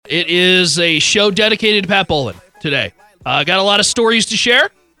It is a show dedicated to Pat Bowlen today. Got a lot of stories to share,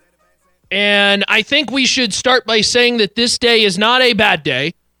 and I think we should start by saying that this day is not a bad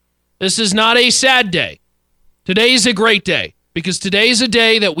day. This is not a sad day. Today is a great day, because today is a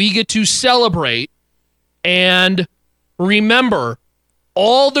day that we get to celebrate and remember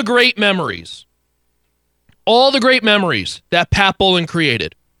all the great memories that Pat Bowlen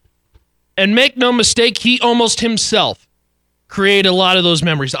created. And make no mistake, he almost himself created a lot of those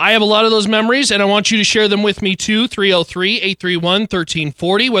memories. I have a lot of those memories, and I want you to share them with me too.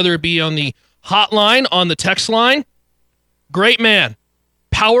 303-831-1340, whether it be on the hotline, on the text line. Great man,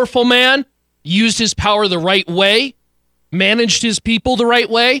 powerful man, used his power the right way, managed his people the right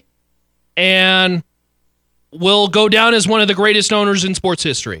way, and will go down as one of the greatest owners in sports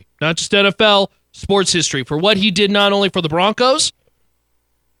history. Not just NFL, sports history, for what he did not only for the Broncos,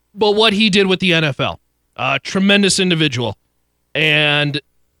 but what he did with the NFL. Tremendous individual. And,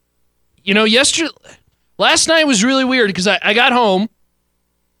 last night was really weird because I got home.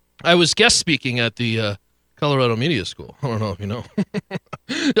 I was guest speaking at the Colorado Media School. I don't know if you know.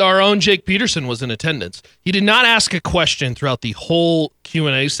 Our own Jake Peterson was in attendance. He did not ask a question throughout the whole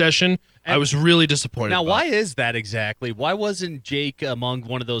Q&A session. I was really disappointed. Now, why is that exactly? Why wasn't Jake among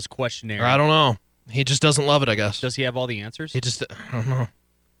one of those questionnaires? I don't know. He just doesn't love it, I guess. Does he have all the answers? I don't know.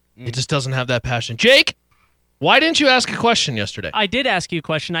 He just doesn't have that passion. Jake, why didn't you ask a question yesterday? I did ask you a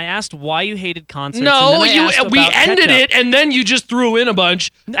question. I asked why you hated concerts. No, and then we ended it, and then you just threw in a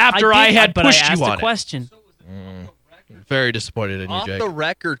bunch after I had pushed you on it. But I asked a question. Very disappointed in you, Jake. Off the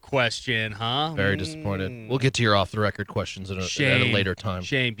record question, huh? Very disappointed. We'll get to your off the record questions at a later time.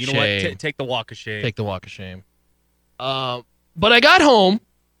 Shame. You know what? Take the walk of shame. Take the walk of shame. But I got home,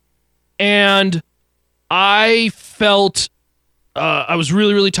 and I felt I was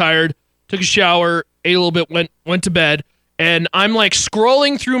really, really tired. Took a shower, ate a little bit, went to bed, and I'm like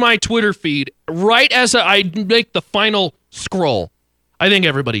scrolling through my Twitter feed right as I make the final scroll. I think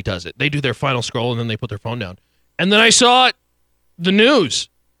everybody does it. They do their final scroll, and then they put their phone down. And then I saw the news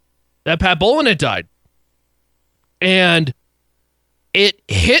that Pat Bowlen had died. And it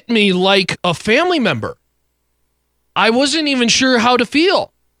hit me like a family member. I wasn't even sure how to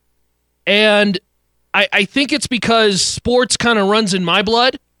feel. And I think it's because sports kind of runs in my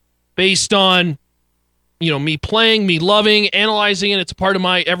blood based on, me playing, me loving, analyzing it. It's a part of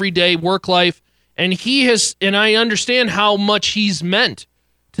my everyday work life. And and I understand how much he's meant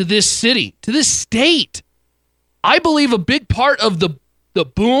to this city, to this state. I believe a big part of the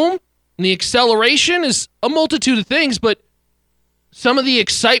boom and the acceleration is a multitude of things, but some of the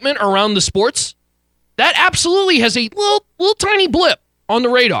excitement around the sports, that absolutely has a little tiny blip on the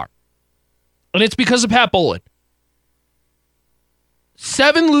radar. And it's because of Pat Bowlen.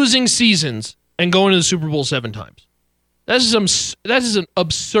 7 losing seasons and going to the Super Bowl 7 times. That is an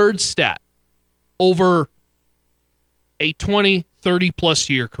absurd stat over a 20, 30-plus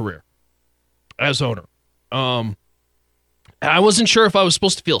year career as owner. I wasn't sure if I was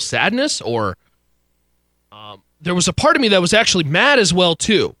supposed to feel sadness or there was a part of me that was actually mad as well,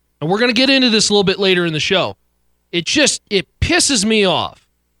 too. And we're going to get into this a little bit later in the show. It pisses me off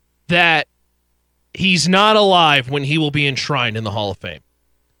that he's not alive when he will be enshrined in the Hall of Fame.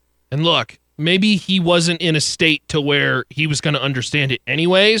 And look, maybe he wasn't in a state to where he was going to understand it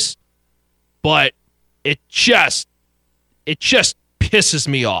anyways, but it just pisses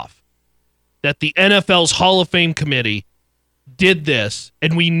me off that the NFL's Hall of Fame committee did this,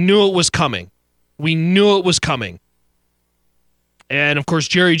 and we knew it was coming. And, of course,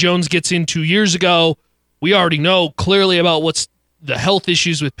 Jerry Jones gets in 2 years ago. We already know clearly about what's the health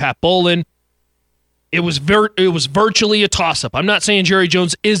issues with Pat Bowlen. It was virtually a toss-up. I'm not saying Jerry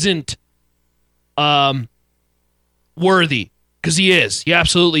Jones isn't worthy, because he is. He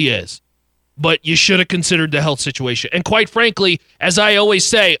absolutely is. But you should have considered the health situation. And quite frankly, as I always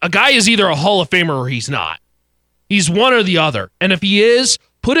say, a guy is either a Hall of Famer or he's not. He's one or the other. And if he is,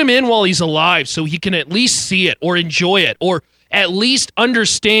 put him in while he's alive so he can at least see it or enjoy it or at least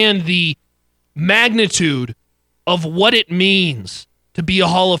understand the magnitude of what it means to be a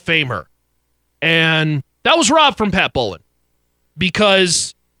Hall of Famer. And that was robbed from Pat Bowlen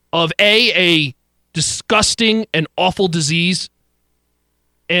because of a disgusting and awful disease.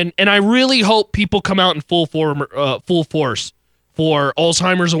 And I really hope people come out in full force for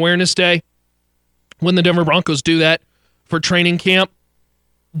Alzheimer's Awareness Day when the Denver Broncos do that for training camp.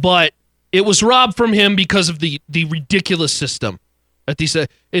 But it was robbed from him because of the ridiculous system.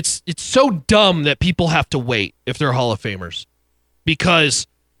 It's so dumb that people have to wait if they're Hall of Famers because,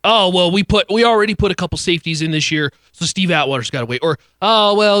 we already put a couple safeties in this year, so Steve Atwater's got to wait. Or,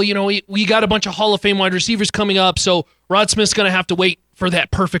 we got a bunch of Hall of Fame wide receivers coming up, so Rod Smith's going to have to wait for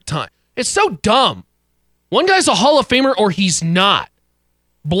that perfect time. It's so dumb. One guy's a Hall of Famer or he's not.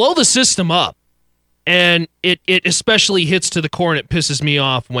 Blow the system up. And it especially hits to the core, and it pisses me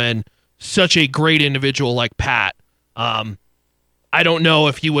off when such a great individual like Pat, I don't know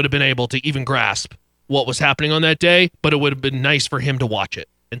if he would have been able to even grasp what was happening on that day, but it would have been nice for him to watch it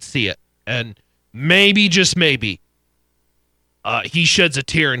and see it. And maybe, just maybe, he sheds a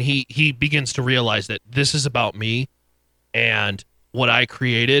tear and he begins to realize that this is about me and what I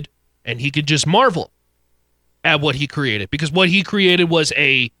created, and he could just marvel at what he created, because what he created was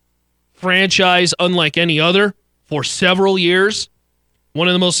a franchise unlike any other for several years, one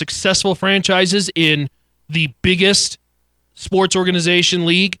of the most successful franchises in the biggest sports organization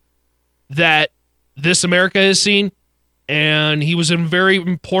league that this America has seen, and he was a very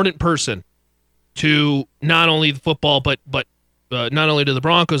important person to not only the football, but not only to the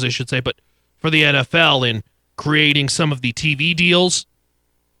Broncos, I should say, but for the NFL in creating some of the TV deals.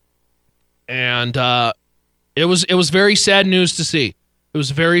 And it was very sad news to see. It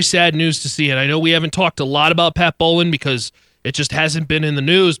was very sad news to see, and I know we haven't talked a lot about Pat Bowlen because it just hasn't been in the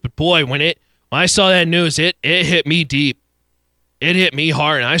news. But boy, when I saw that news, it hit me deep. It hit me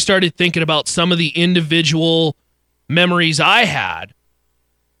hard, and I started thinking about some of the individual memories I had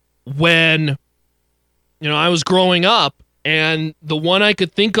when I was growing up, and the one I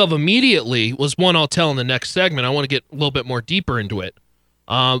could think of immediately was one I'll tell in the next segment. I want to get a little bit more deeper into it,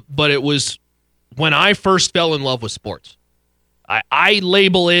 but it was when I first fell in love with sports. I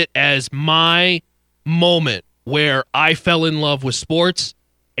label it as my moment where I fell in love with sports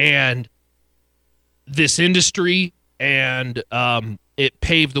and this industry, and it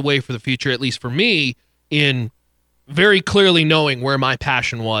paved the way for the future, at least for me, in very clearly knowing where my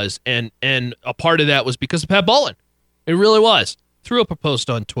passion was. And a part of that was because of Pat Bowlen. It really was. Threw up a post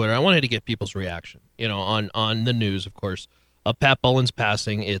on Twitter. I wanted to get people's reaction, on the news, of course, of Pat Bowlen's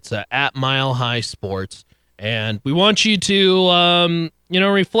passing. It's at Mile High Sports. And we want you to,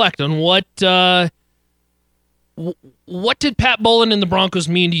 reflect on what did Pat Bowlen and the Broncos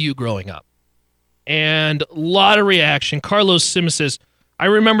mean to you growing up? And a lot of reaction. Carlos Sims says, I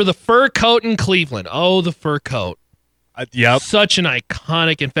remember the fur coat in Cleveland. Oh, the fur coat. Yep. Such an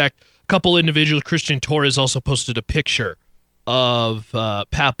iconic. In fact, a couple individuals, Christian Torres also posted a picture of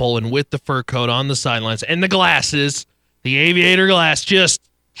Pat Bowlen with the fur coat on the sidelines and the glasses, the aviator glass, just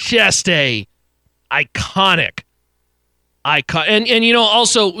a iconic. And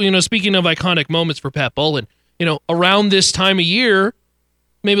also, speaking of iconic moments for Pat Bowlen, around this time of year,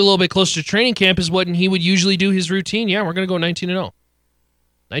 maybe a little bit closer to training camp, is when he would usually do his routine. Yeah, we're going to go 19-0.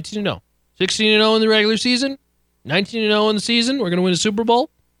 19-0. 16-0 in the regular season, 19-0 in the season. We're going to win a Super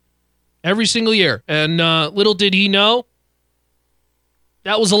Bowl every single year. And little did he know,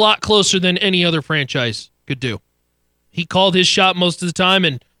 that was a lot closer than any other franchise could do. He called his shot most of the time,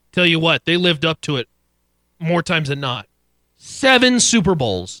 and tell you what, they lived up to it more times than not. 7 Super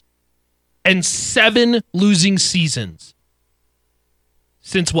Bowls and 7 losing seasons.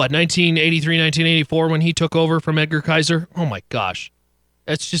 Since what, 1983, 1984, when he took over from Edgar Kaiser? Oh my gosh.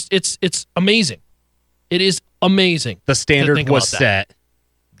 It's amazing. It is amazing. The standard was set.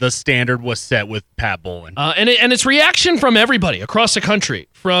 The standard was set with Pat Bowlen. And it's reaction from everybody across the country.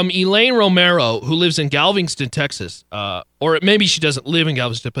 From Elaine Romero, who lives in Galveston, Texas. Or maybe she doesn't live in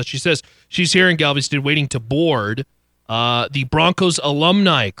Galveston, but she says she's here in Galveston waiting to board the Broncos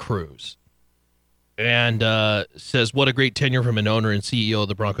alumni cruise. And says, what a great tenure from an owner and CEO of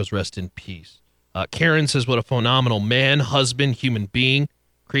the Broncos. Rest in peace. Karen says, what a phenomenal man, husband, human being.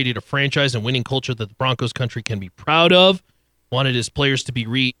 Created a franchise and winning culture that the Broncos country can be proud of. Wanted his players to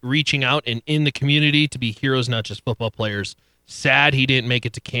be reaching out and in the community to be heroes, not just football players. Sad he didn't make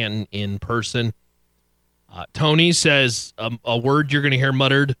it to Canton in person. Tony says a word you're going to hear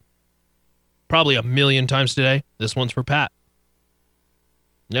muttered probably a million times today. This one's for Pat.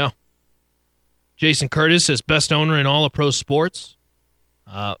 No. Jason Curtis says best owner in all of pro sports.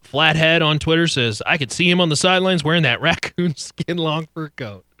 Flathead on Twitter says I could see him on the sidelines wearing that raccoon skin long fur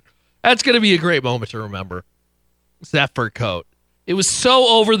coat. That's going to be a great moment to remember. It's that fur coat. It was so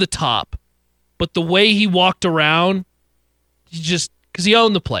over the top, but the way he walked around, because he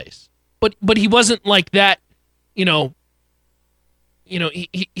owned the place, but he wasn't like that. He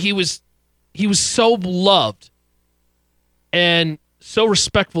was so loved and so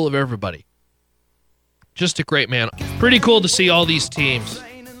respectful of everybody. Just a great man. Pretty cool to see all these teams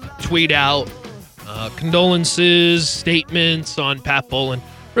tweet out condolences, statements on Pat Bowlen.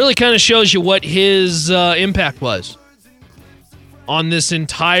 Really kind of shows you what his impact was on this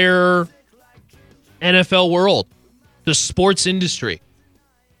entire NFL world, the sports industry.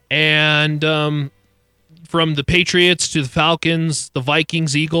 And from the Patriots to the Falcons, the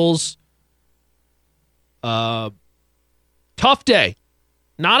Vikings, Eagles. Tough day.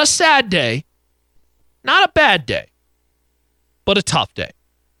 Not a sad day. Not a bad day. But a tough day.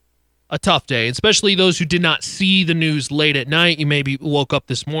 A tough day, especially those who did not see the news late at night. You maybe woke up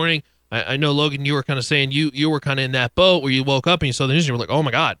this morning. I know, Logan, you were kind of saying you were kind of in that boat where you woke up and you saw the news and you were like, oh,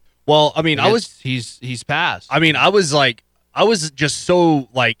 my God. Well, I mean, he's passed. I mean, I was just so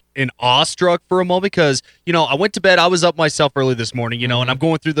in awestruck for a moment because, I went to bed. I was up myself early this morning, and I'm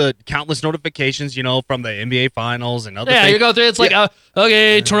going through the countless notifications, from the NBA finals and other things. Yeah, you go through it's like,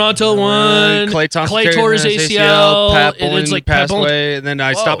 okay, Toronto won. Clay tore his ACL. Pat Bowlen it's like passed away. And then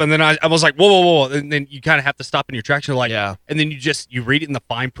I stopped. And then I was like, whoa. And then you kind of have to stop in your tracks. You're like, yeah. And then you read it in the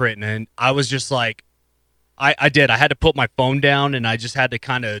fine print. And I was just like, I did. I had to put my phone down and I just had to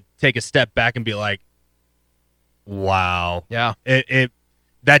kind of take a step back and be like, wow. Yeah.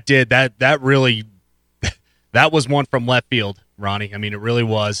 That really that was one from left field, Ronnie. I mean, it really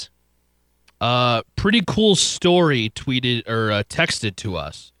was. Pretty cool story tweeted or texted to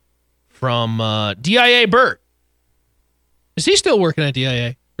us from DIA Bert. Is he still working at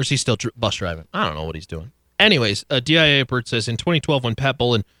DIA or is he still bus driving? I don't know what he's doing. Anyways, DIA Bert says in 2012 when Pat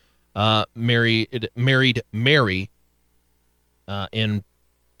Bowlen married Mary in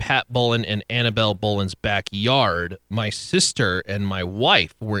Pat Bowlen and Annabelle Bowlen's backyard, my sister and my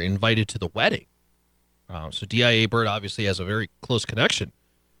wife were invited to the wedding. So DIA Bird obviously has a very close connection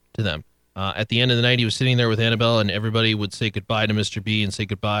to them. At the end of the night, he was sitting there with Annabelle, and everybody would say goodbye to Mr. B and say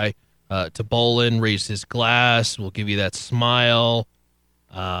goodbye to Bowlen, raise his glass, we'll give you that smile.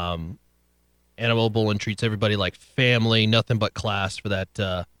 Annabelle Bowlen treats everybody like family, nothing but class for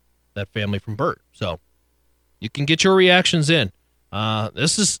that family from Bert. So you can get your reactions in.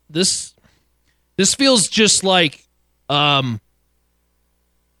 This feels just like Irv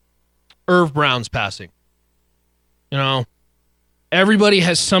Brown's passing. Everybody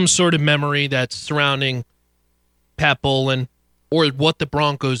has some sort of memory that's surrounding Pat Bowlen or what the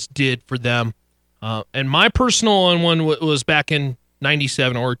Broncos did for them. And my personal one was back in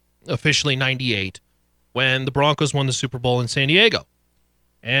 97 or officially 98 when the Broncos won the Super Bowl in San Diego.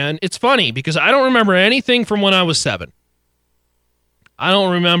 And it's funny because I don't remember anything from when I was 7. I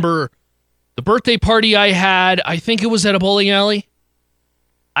don't remember the birthday party I had. I think it was at a bowling alley.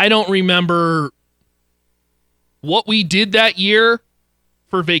 I don't remember what we did that year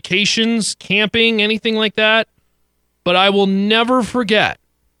for vacations, camping, anything like that. But I will never forget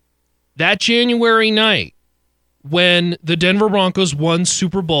that January night when the Denver Broncos won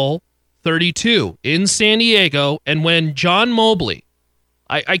Super Bowl 32 in San Diego and when John Mobley,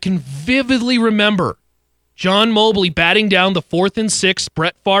 I can vividly remember John Mobley batting down the 4th and 6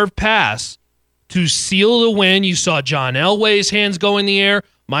 Brett Favre pass to seal the win. You saw John Elway's hands go in the air.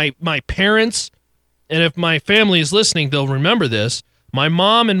 My parents, and if my family is listening, they'll remember this. My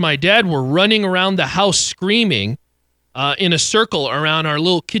mom and my dad were running around the house screaming in a circle around our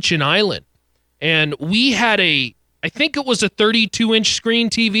little kitchen island. And we had I think it was a 32-inch screen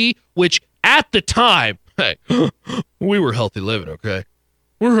TV, which at the time, hey, we were healthy living, okay?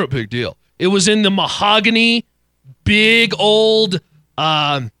 We're a big deal. It was in the mahogany, big old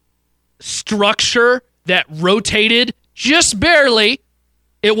structure that rotated just barely.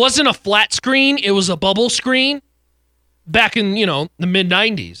 It wasn't a flat screen. It was a bubble screen back in, the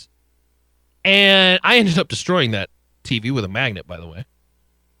mid-90s. And I ended up destroying that TV with a magnet, by the way.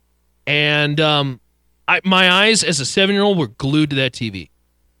 And my eyes as a 7-year-old were glued to that TV.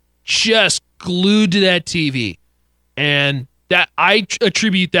 Just glued to that TV. And that I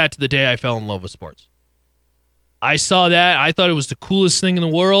attribute that to the day I fell in love with sports. I saw that. I thought it was the coolest thing in the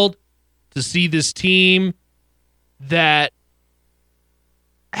world to see this team that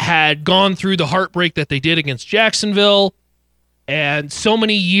had gone through the heartbreak that they did against Jacksonville and so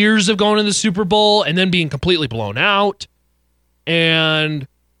many years of going to the Super Bowl and then being completely blown out. And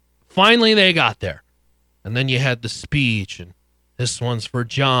finally they got there. And then you had the speech and this one's for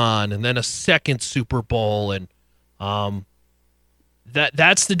John and then a second Super Bowl. And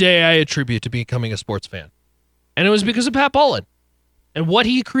that's the day I attribute to becoming a sports fan. And it was because of Pat Bowlen and what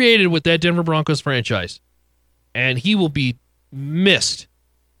he created with that Denver Broncos franchise. And he will be missed.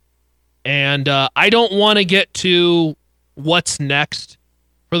 And I don't want to get to what's next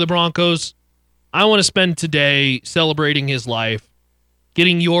for the Broncos. I want to spend today celebrating his life,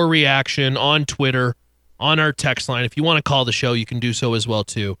 getting your reaction on Twitter, on our text line. If you want to call the show, you can do so as well,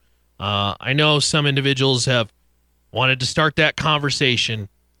 too. I know some individuals have wanted to start that conversation.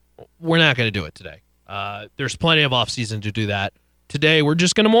 We're not going to do it today. There's plenty of offseason to do that. Today, we're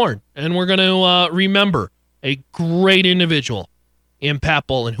just going to mourn, and we're going to remember a great individual in Pat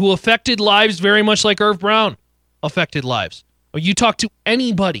Bowlen, who affected lives very much like Irv Brown affected lives. You talk to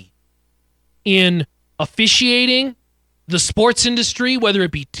anybody in officiating, the sports industry, whether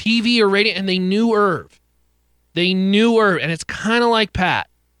it be TV or radio, and they knew Irv. They knew Irv, and it's kind of like Pat.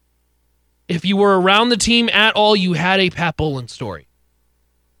 If you were around the team at all, you had a Pat Bowlen story.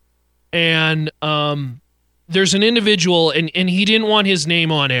 And there's an individual, and he didn't want his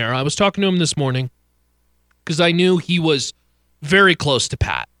name on air. I was talking to him this morning because I knew he was very close to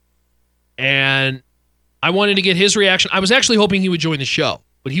Pat. And I wanted to get his reaction. I was actually hoping he would join the show,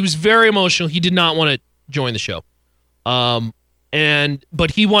 but he was very emotional. He did not want to join the show.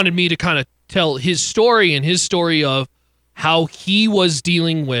 But he wanted me to kind of tell his story and his story of how he was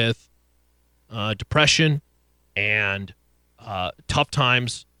dealing with depression and tough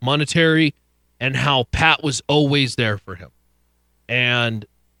times, monetary, and how Pat was always there for him. And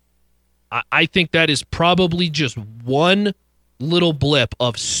I think that is probably just one little blip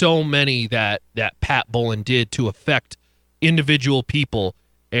of so many that Pat Bowlen did to affect individual people.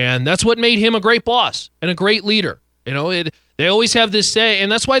 And that's what made him a great boss and a great leader. You know, they always have this say,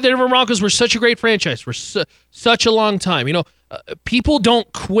 and that's why the Denver Broncos were such a great franchise for such a long time. You know, people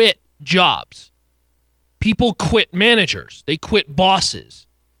don't quit jobs. People quit managers. They quit bosses.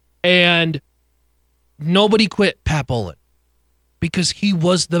 And nobody quit Pat Bowlen because he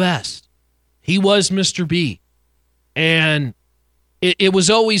was the best. He was Mr. B. And it was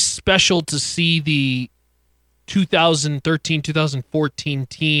always special to see the 2013-2014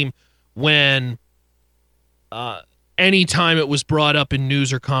 team when anytime it was brought up in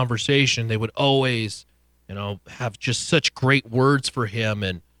news or conversation, they would always, have just such great words for him.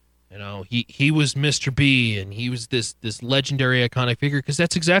 And, he was Mr. B, and he was this legendary, iconic figure, because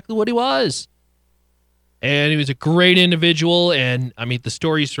that's exactly what he was. And he was a great individual. And, I mean, the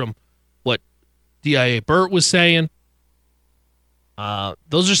stories from what D.I.A. Burt was saying,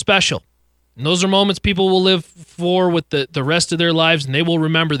 those are special. And those are moments people will live for with the rest of their lives, and they will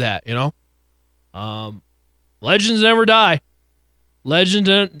remember that, Legends never die.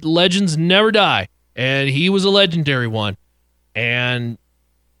 Legends never die. And he was a legendary one. And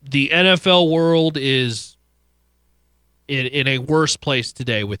the NFL world is in a worse place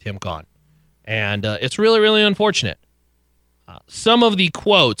today with him gone. And it's really, really unfortunate. Some of the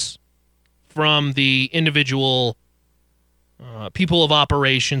quotes from the individual people of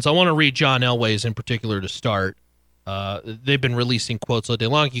operations, I want to read John Elway's in particular to start. They've been releasing quotes all day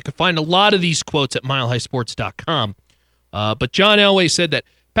long. You can find a lot of these quotes at milehighsports.com. But John Elway said that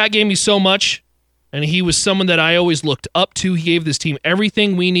Pat gave me so much, and he was someone that I always looked up to. He gave this team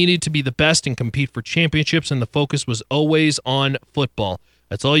everything we needed to be the best and compete for championships, and the focus was always on football.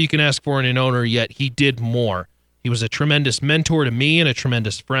 That's all you can ask for in an owner, yet he did more. He was a tremendous mentor to me and a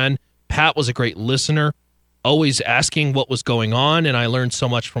tremendous friend. Pat was a great listener, always asking what was going on, and I learned so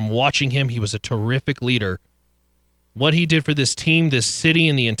much from watching him. He was a terrific leader. What he did for this team, this city,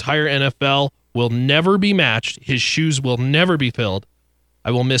 and the entire NFL will never be matched. His shoes will never be filled.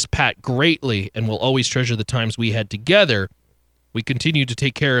 I will miss Pat greatly and will always treasure the times we had together. We continue to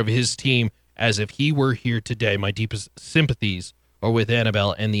take care of his team as if he were here today. My deepest sympathies are with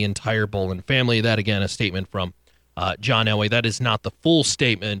Annabelle and the entire Bowlen family. That, again, a statement from John Elway. That is not the full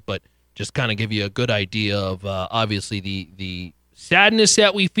statement, but just kind of give you a good idea of, obviously, the sadness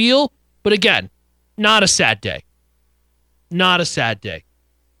that we feel. But, again, not a sad day. Not a sad day.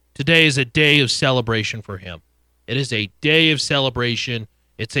 Today is a day of celebration for him. It is a day of celebration.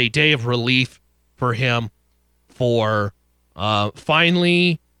 It's a day of relief for him for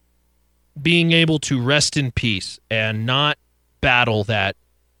finally being able to rest in peace and not battle that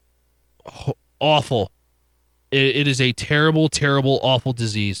awful. It is a terrible, terrible, awful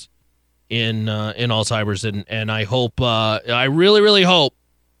disease in Alzheimer's, and I hope, I really, really hope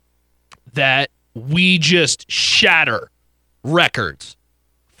that we just shatter records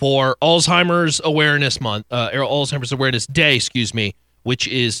for Alzheimer's Awareness Month, or Alzheimer's Awareness Day, which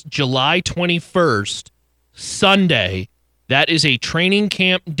is July 21st, Sunday. That is a training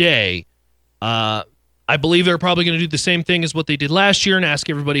camp day. I believe they're probably going to do the same thing as what they did last year and ask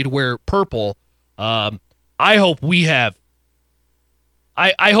everybody to wear purple. I hope we have.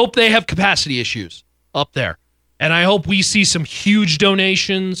 I hope they have capacity issues up there, and I hope we see some huge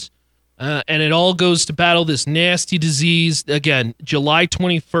donations. And it all goes to battle this nasty disease. Again, July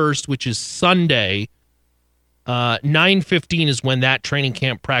 21st, which is Sunday, 9:15 is when that training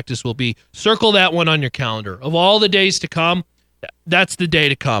camp practice will be. Circle that one on your calendar. Of all the days to come, that's the day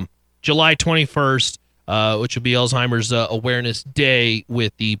to come. July 21st, which will be Alzheimer's Awareness Day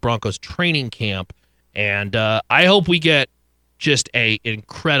with the Broncos training camp. And I hope we get just an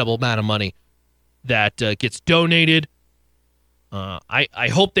incredible amount of money that gets donated I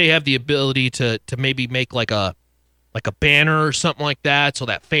hope they have the ability to maybe make like a banner or something like that so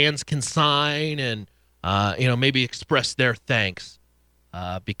that fans can sign and maybe express their thanks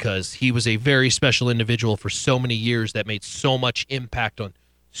because he was a very special individual for so many years that made so much impact on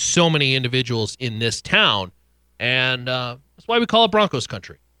so many individuals in this town, and that's why we call it Broncos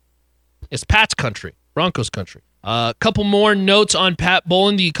country. It's Pat's country, Broncos country. A couple more notes on Pat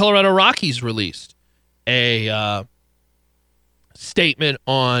Bowlen. The Colorado Rockies released a statement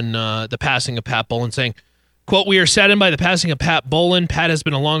on the passing of Pat Bowlen, saying, quote, "We are saddened by the passing of Pat Bowlen. Pat has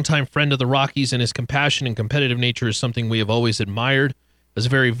been a longtime friend of the Rockies, and his compassion and competitive nature is something we have always admired. As a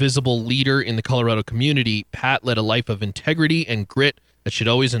very visible leader in the Colorado community, Pat led a life of integrity and grit that should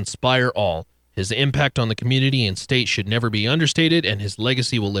always inspire all. His impact on the community and state should never be understated, and his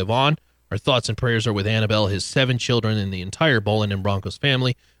legacy will live on. Our thoughts and prayers are with Annabelle, his 7 children, and the entire Bowlen and Broncos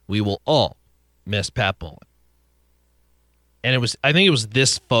family. We will all miss Pat Bowlen." And I think it was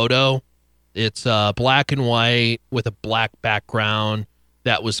this photo. It's black and white with a black background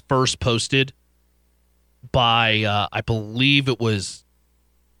that was first posted by, I believe it was,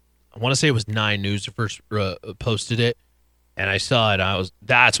 I want to say it was 9 News who first posted it. And I saw it.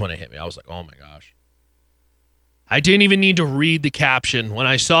 That's when it hit me. I was like, oh my gosh. I didn't even need to read the caption. When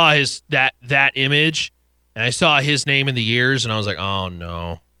I saw that image and I saw his name in the years, and I was like, oh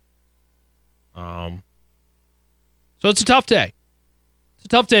no. So it's a tough day. It's a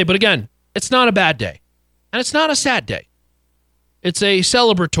tough day, but again, it's not a bad day. And it's not a sad day. It's a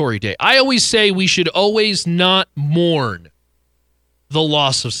celebratory day. I always say we should always not mourn the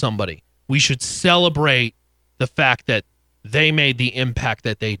loss of somebody. We should celebrate the fact that they made the impact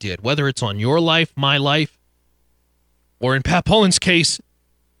that they did, whether it's on your life, my life, or in Pat Bowlen's case,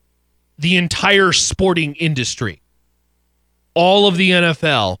 the entire sporting industry, all of the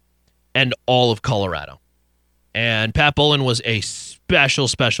NFL, and all of Colorado. And Pat Bowlen was a special,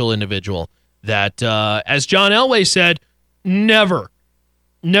 special individual that, as John Elway said, never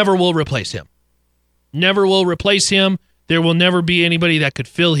will replace him. Never will replace him. There will never be anybody that could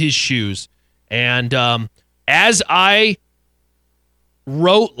fill his shoes. And as I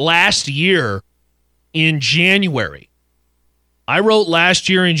wrote last year in January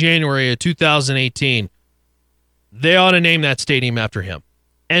of 2018, they ought to name that stadium after him.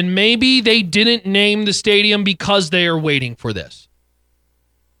 And maybe they didn't name the stadium because they are waiting for this.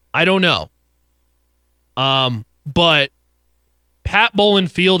 I don't know. But Pat Bowlen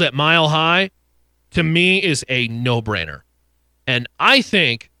Field at Mile High, to me, is a no-brainer. And I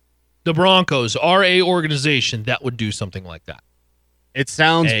think the Broncos are a organization that would do something like that. It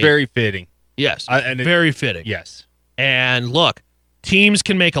sounds very fitting. Yes, very fitting. Yes. And look, teams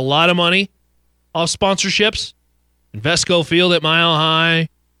can make a lot of money off sponsorships. Invesco Field at Mile High.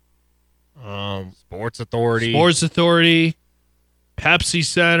 Sports Authority. Pepsi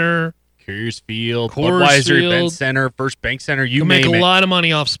Center. Coors Field. Budweiser Event Center. First Bank Center. You name it. Make a lot of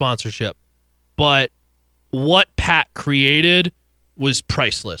money off sponsorship. But what Pat created was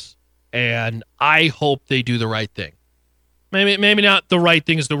priceless. And I hope they do the right thing. Maybe not the right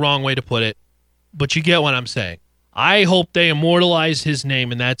thing is the wrong way to put it, but you get what I'm saying. I hope they immortalize his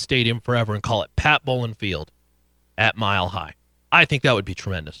name in that stadium forever and call it Pat Bowlen Field at Mile High. I think that would be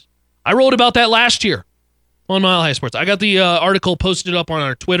tremendous. I wrote about that last year on Mile High Sports. I got the article posted up on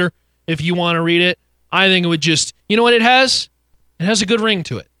our Twitter if you want to read it. I think it would just, you know what it has? It has a good ring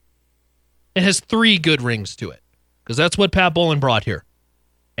to it. It has 3 good rings to it because that's what Pat Bowlen brought here.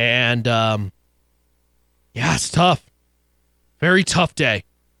 And, yeah, it's tough. Very tough day.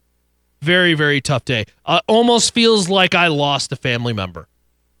 Very, very tough day. Almost feels like I lost a family member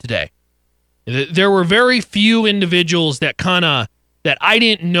today. There were very few individuals that I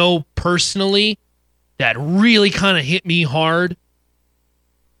didn't know personally that really kind of hit me hard.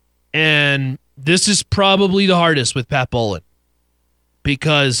 And this is probably the hardest with Pat Bowlen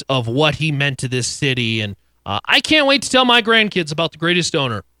because of what he meant to this city. And I can't wait to tell my grandkids about the greatest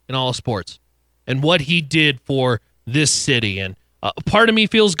owner in all of sports and what he did for this city. And part of me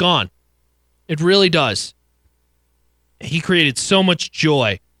feels gone. It really does. He created so much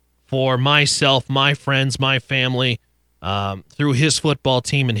joy for myself, my friends, my family, through his football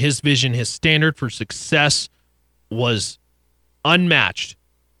team and his vision. His standard for success was unmatched.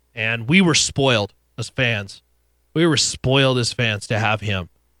 And we were spoiled as fans. We were spoiled as fans to have him,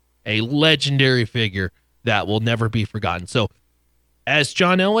 a legendary figure that will never be forgotten. So, as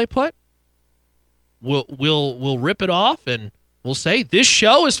John Elway put, we'll rip it off and we'll say this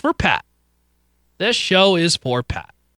show is for Pat. This show is for Pat.